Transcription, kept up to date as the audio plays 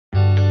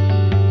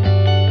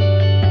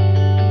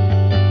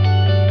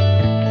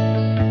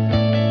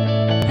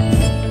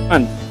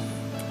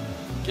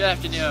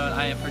afternoon,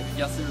 I am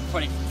Justin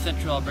reporting from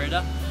Central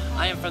Alberta.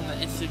 I am from the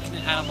Institute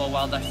of Animal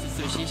Wildlife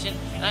Association,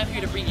 and I'm here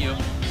to bring you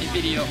a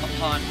video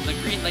upon the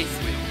green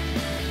lacewing.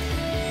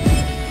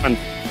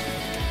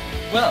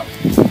 Well,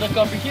 look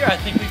over here, I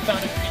think we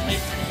found a green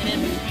lacewing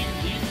hidden between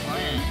these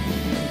plants.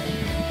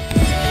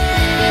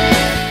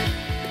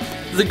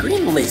 The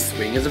green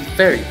lacewing is a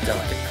very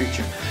delicate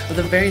creature with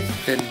a very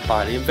thin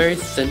body and very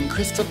thin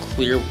crystal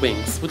clear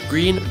wings with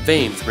green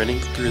veins running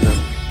through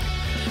them.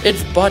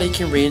 Its body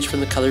can range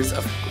from the colors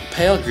of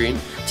pale green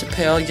to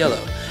pale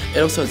yellow. It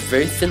also has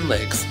very thin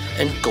legs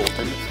and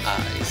golden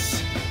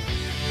eyes.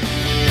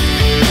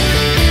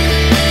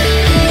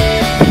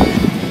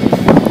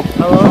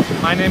 Hello,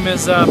 my name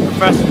is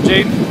Professor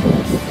Jaden,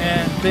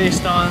 and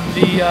based on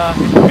the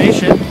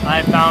information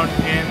I found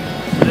in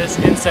this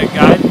insect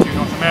guide to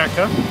North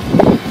America,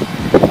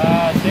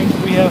 I think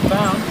we have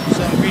found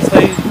some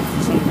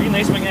green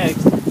lacewing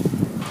eggs.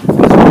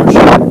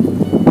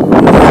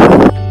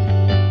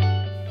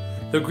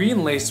 The green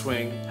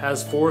lacewing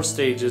has 4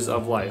 stages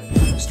of life,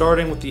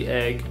 starting with the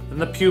egg, then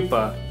the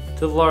pupa,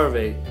 to the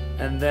larvae,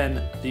 and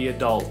then the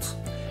adult.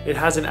 It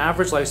has an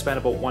average lifespan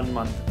of about 1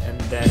 month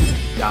and then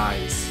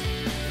dies.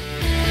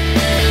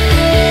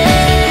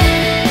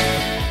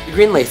 The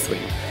green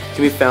lacewing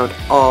can be found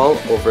all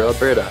over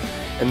Alberta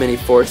in many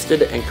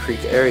forested and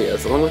creek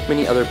areas, along with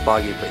many other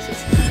boggy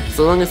places,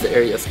 so long as the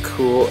area is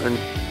cool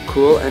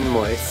and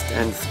moist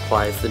and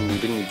supplies the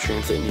needed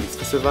nutrients it needs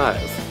to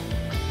survive.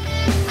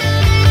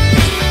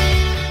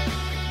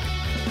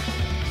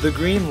 The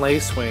green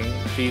lacewing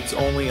feeds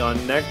only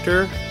on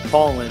nectar,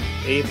 pollen,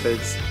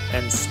 aphids,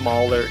 and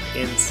smaller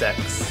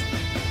insects.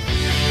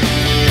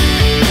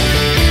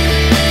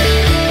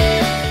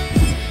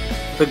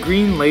 The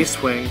green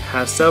lacewing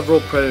has several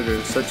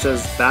predators such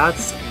as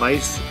bats,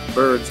 mice,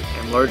 birds,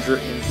 and larger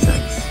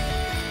insects.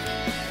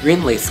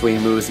 Green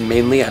lacewing moves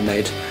mainly at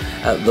night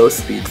at low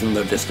speeds and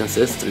low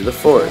distances through the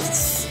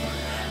forests.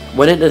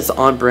 When it is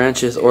on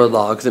branches or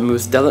logs, it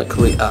moves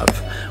delicately up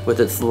with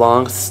its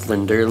long,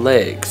 slender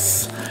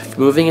legs,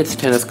 moving its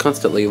antennas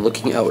constantly,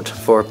 looking out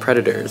for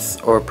predators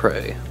or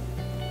prey.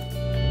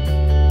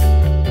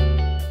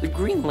 The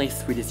green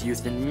lacewing is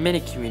used in many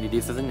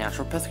communities as a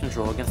natural pest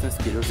control against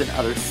mosquitoes and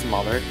other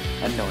smaller,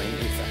 annoying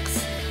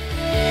insects.